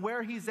forgotten us and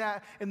where he's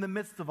at in the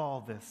midst of all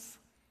of this.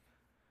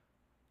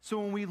 So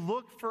when we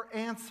look for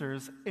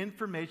answers,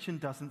 information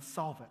doesn't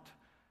solve it.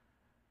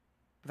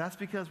 But that's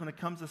because when it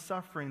comes to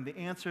suffering, the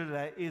answer to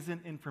that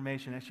isn't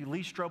information. Actually,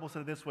 Lee Strobel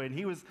said it this way, and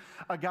he was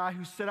a guy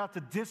who set out to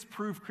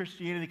disprove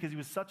Christianity because he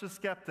was such a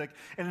skeptic,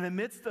 and in the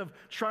midst of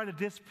trying to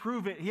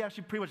disprove it, he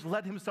actually pretty much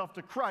led himself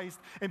to Christ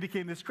and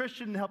became this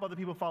Christian and helped other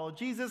people follow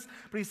Jesus.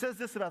 But he says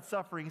this about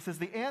suffering. He says,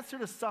 the answer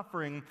to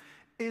suffering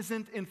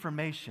isn't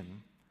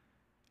information,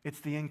 it's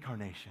the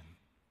incarnation.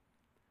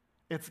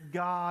 It's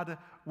God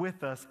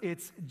with us.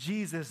 It's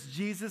Jesus.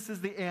 Jesus is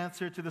the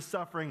answer to the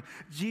suffering.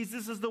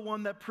 Jesus is the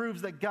one that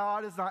proves that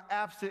God is not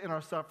absent in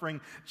our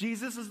suffering.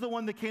 Jesus is the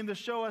one that came to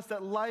show us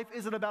that life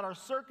isn't about our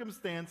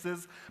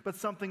circumstances, but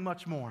something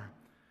much more.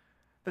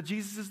 That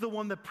Jesus is the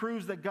one that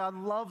proves that God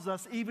loves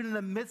us even in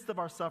the midst of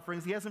our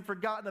sufferings. He hasn't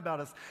forgotten about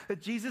us.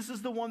 That Jesus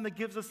is the one that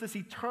gives us this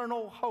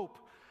eternal hope.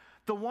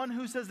 The one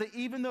who says that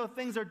even though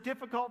things are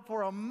difficult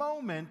for a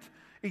moment,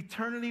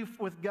 eternity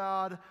with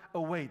God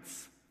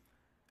awaits.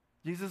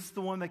 Jesus is the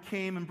one that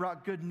came and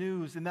brought good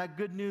news, and that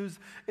good news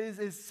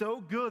is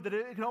so good that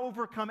it can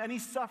overcome any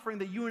suffering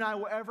that you and I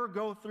will ever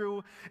go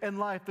through in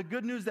life. The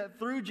good news that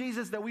through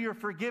Jesus that we are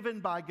forgiven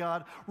by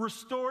God,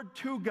 restored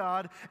to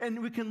God,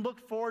 and we can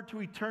look forward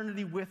to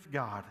eternity with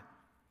God.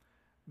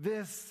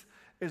 This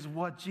is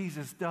what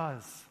Jesus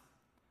does.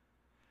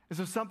 And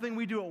so something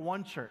we do at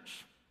One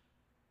Church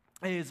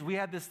is we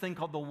had this thing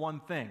called the One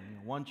Thing.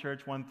 One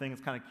church, one thing.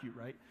 It's kind of cute,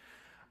 right?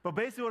 But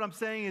basically what I'm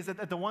saying is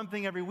that the one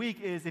thing every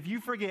week is if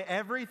you forget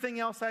everything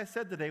else I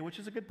said today, which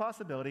is a good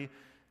possibility,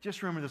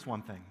 just remember this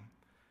one thing.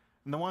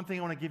 And the one thing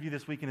I want to give you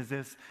this weekend is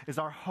this, is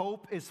our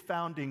hope is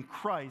found in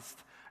Christ,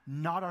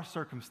 not our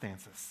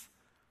circumstances.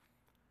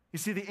 You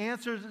see, the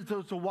answer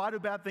to why do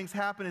bad things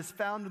happen is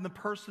found in the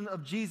person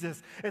of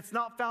Jesus. It's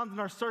not found in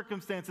our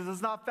circumstances.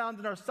 It's not found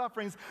in our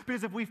sufferings.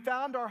 Because if we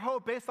found our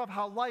hope based off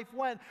how life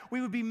went,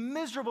 we would be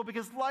miserable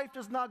because life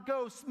does not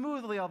go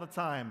smoothly all the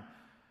time.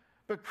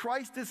 But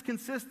Christ is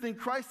consistent.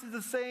 Christ is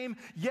the same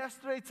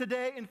yesterday,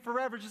 today, and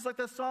forever, just like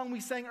that song we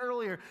sang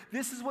earlier.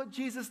 This is what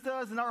Jesus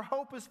does, and our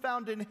hope is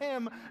found in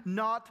him,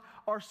 not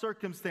our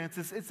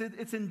circumstances.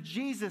 It's in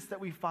Jesus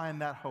that we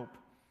find that hope.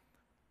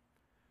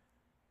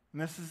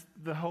 And this is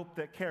the hope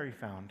that Carrie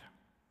found.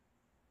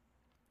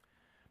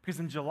 Because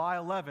in July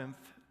 11th,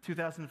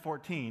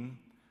 2014,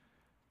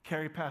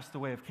 Carrie passed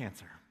away of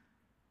cancer.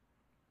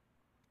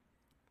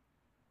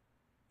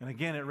 And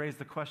again, it raised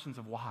the questions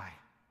of why.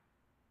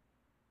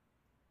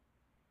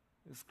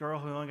 This girl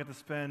who only got to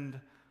spend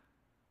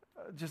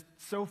just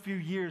so few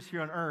years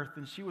here on earth,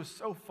 and she was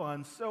so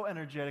fun, so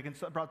energetic, and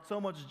brought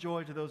so much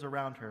joy to those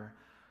around her.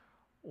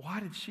 Why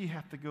did she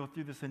have to go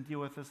through this and deal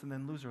with this and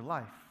then lose her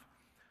life?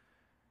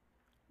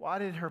 Why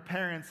did her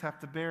parents have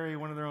to bury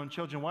one of their own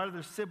children? Why did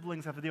their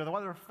siblings have to deal with it? Why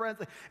did their friends?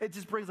 It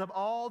just brings up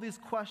all these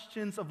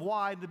questions of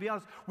why. And to be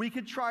honest, we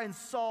could try and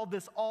solve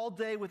this all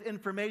day with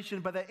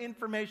information, but that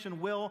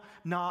information will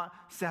not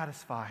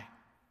satisfy.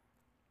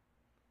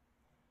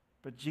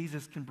 But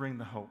Jesus can bring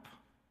the hope.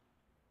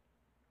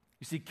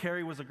 You see,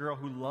 Carrie was a girl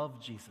who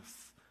loved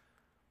Jesus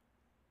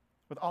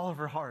with all of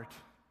her heart.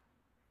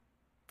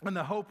 And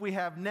the hope we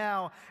have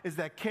now is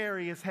that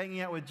Carrie is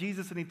hanging out with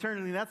Jesus in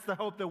eternity. And that's the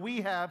hope that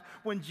we have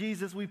when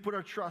we put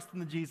our trust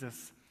in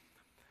Jesus.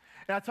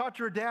 And I talked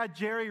to her dad,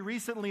 Jerry,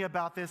 recently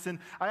about this, and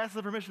I asked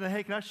him permission to,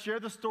 hey, can I share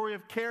the story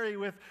of Carrie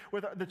with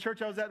the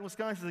church I was at in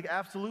Wisconsin? He's like,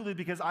 absolutely,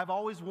 because I've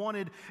always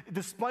wanted,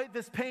 despite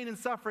this pain and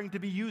suffering, to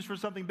be used for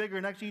something bigger.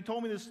 And actually, he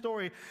told me this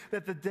story,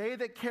 that the day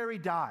that Carrie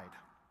died,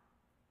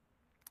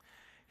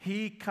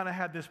 he kind of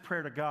had this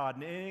prayer to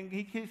God, and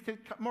he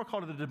more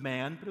called it a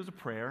demand, but it was a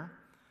prayer.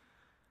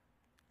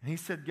 And he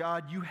said,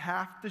 God, you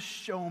have to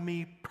show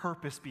me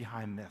purpose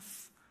behind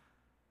this.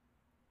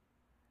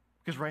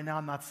 Because right now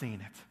I'm not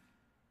seeing it.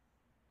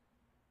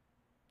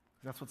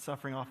 That's what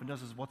suffering often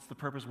does, is what's the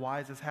purpose? Why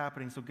is this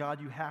happening? So God,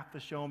 you have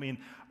to show me. And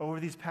over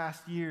these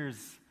past years,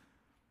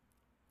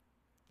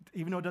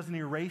 even though it doesn't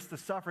erase the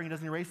suffering, it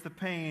doesn't erase the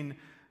pain,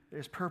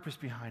 there's purpose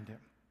behind it.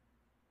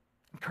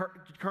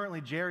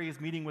 Currently, Jerry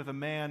is meeting with a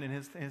man in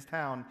his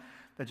town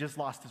that just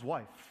lost his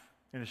wife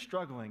and is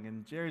struggling.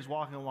 And Jerry's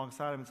walking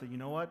alongside him and said, you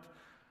know what?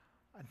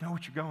 I know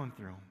what you're going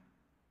through.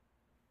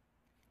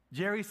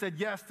 Jerry said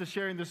yes to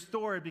sharing this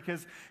story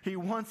because he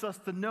wants us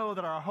to know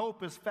that our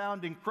hope is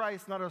found in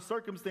Christ, not our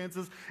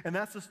circumstances. And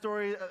that's the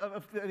story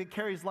that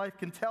Carrie's life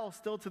can tell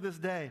still to this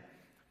day.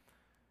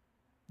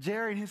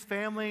 Jerry and his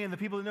family and the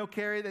people that know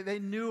Carrie, they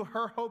knew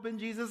her hope in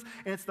Jesus,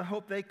 and it's the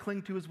hope they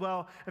cling to as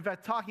well. In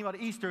fact, talking about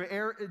Easter,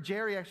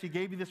 Jerry actually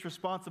gave you this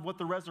response of what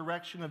the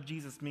resurrection of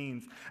Jesus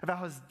means,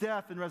 about his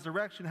death and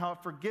resurrection, how it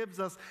forgives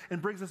us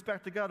and brings us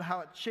back to God,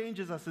 how it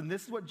changes us. And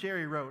this is what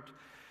Jerry wrote.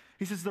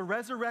 He says, the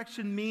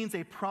resurrection means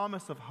a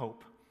promise of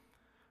hope.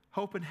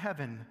 Hope in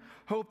heaven.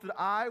 Hope that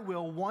I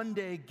will one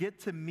day get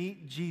to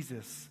meet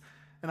Jesus.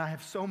 And I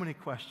have so many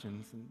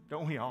questions, and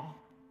don't we all?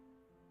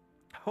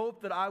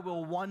 Hope that I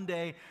will one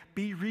day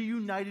be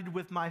reunited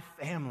with my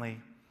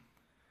family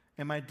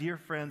and my dear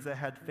friends that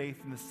had faith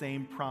in the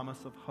same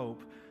promise of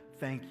hope.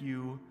 Thank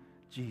you,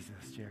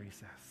 Jesus, Jerry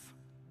says.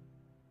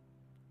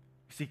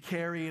 You see,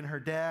 Carrie and her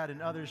dad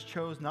and others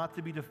chose not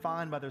to be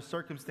defined by their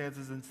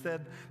circumstances.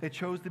 Instead, they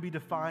chose to be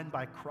defined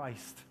by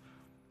Christ.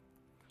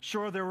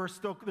 Sure, there's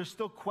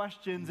still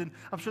questions, and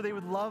I'm sure they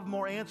would love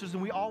more answers,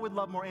 and we all would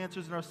love more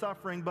answers in our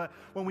suffering, but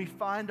when we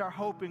find our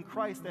hope in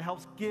Christ, it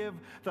helps give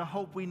the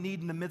hope we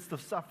need in the midst of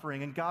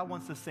suffering, and God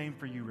wants the same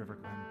for you, River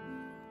Glen.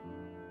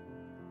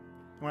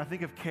 When I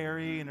think of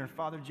Carrie and her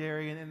father,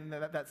 Jerry, and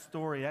that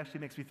story, it actually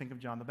makes me think of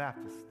John the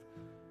Baptist.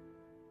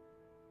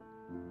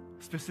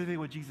 Specifically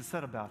what Jesus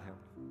said about him.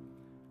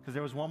 Because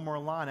there was one more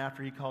line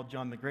after he called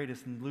John the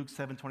greatest. In Luke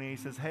 7:28, he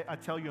says, hey, I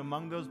tell you,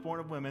 among those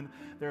born of women,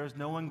 there is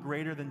no one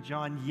greater than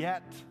John,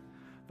 yet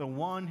the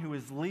one who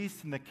is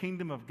least in the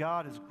kingdom of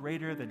God is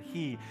greater than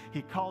he.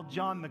 He called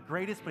John the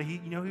greatest, but you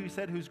know who he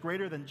said who's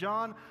greater than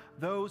John?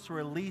 Those who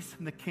are least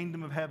in the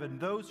kingdom of heaven.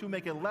 Those who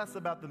make it less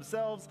about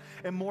themselves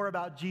and more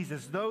about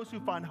Jesus. Those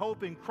who find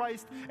hope in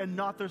Christ and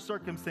not their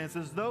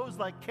circumstances. Those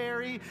like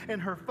Carrie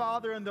and her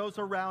father and those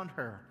around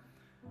her.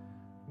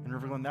 And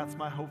River Glen, that's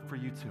my hope for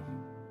you too.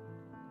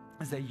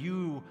 Is that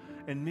you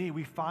and me,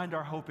 we find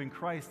our hope in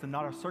Christ and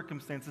not our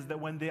circumstances, that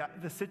when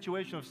the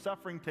situation of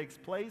suffering takes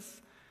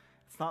place,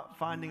 it's not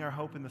finding our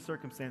hope in the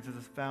circumstances,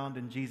 it's found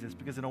in Jesus.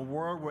 Because in a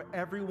world where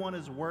everyone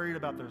is worried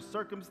about their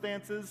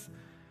circumstances,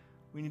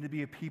 we need to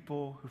be a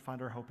people who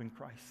find our hope in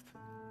Christ.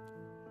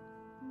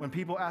 When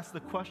people ask the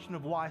question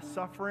of why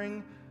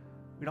suffering,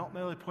 we don't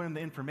merely point them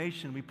to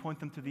information, we point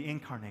them to the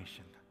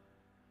incarnation.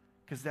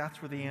 Because that's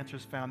where the answer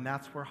is found,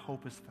 that's where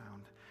hope is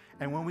found.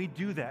 And when we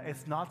do that,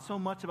 it's not so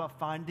much about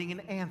finding an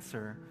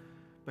answer,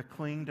 but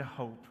cling to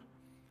hope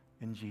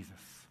in Jesus.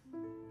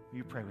 Will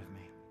you pray with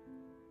me?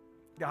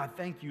 God,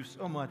 thank you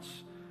so much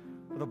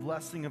for the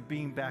blessing of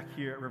being back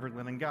here at River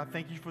Glen. And God,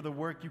 thank you for the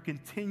work you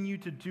continue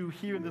to do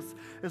here in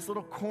this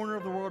little corner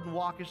of the world in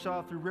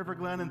Waukesha through River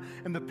Glen,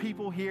 and the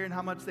people here and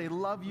how much they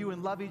love you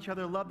and love each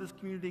other, love this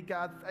community.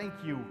 God, thank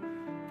you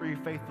for your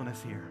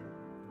faithfulness here.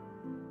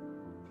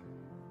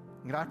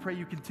 And God, I pray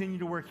you continue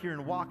to work here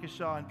in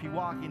Waukesha and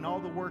Pewaukee and all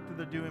the work that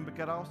they're doing. But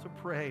God, I also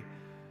pray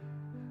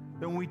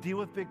that when we deal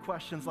with big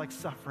questions like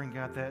suffering,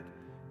 God, that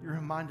you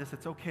remind us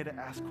it's okay to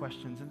ask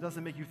questions. It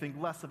doesn't make you think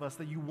less of us,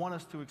 that you want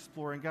us to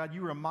explore. And God,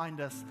 you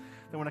remind us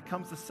that when it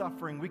comes to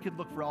suffering, we could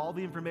look for all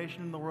the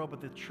information in the world,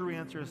 but the true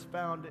answer is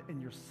found in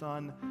your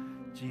Son,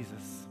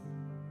 Jesus.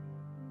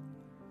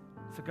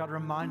 So God,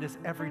 remind us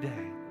every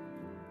day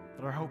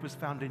that our hope is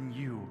found in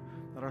you,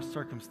 not our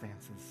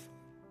circumstances.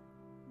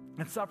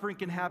 And suffering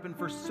can happen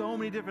for so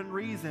many different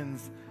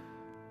reasons.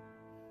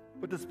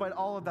 But despite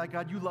all of that,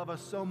 God, you love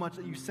us so much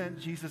that you sent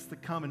Jesus to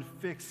come and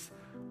fix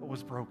what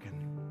was broken.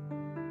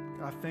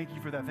 God, thank you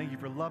for that. Thank you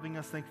for loving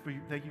us. Thank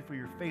you for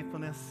your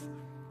faithfulness.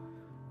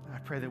 I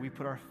pray that we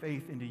put our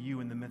faith into you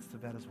in the midst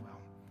of that as well.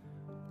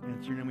 And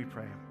it's your name we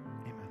pray.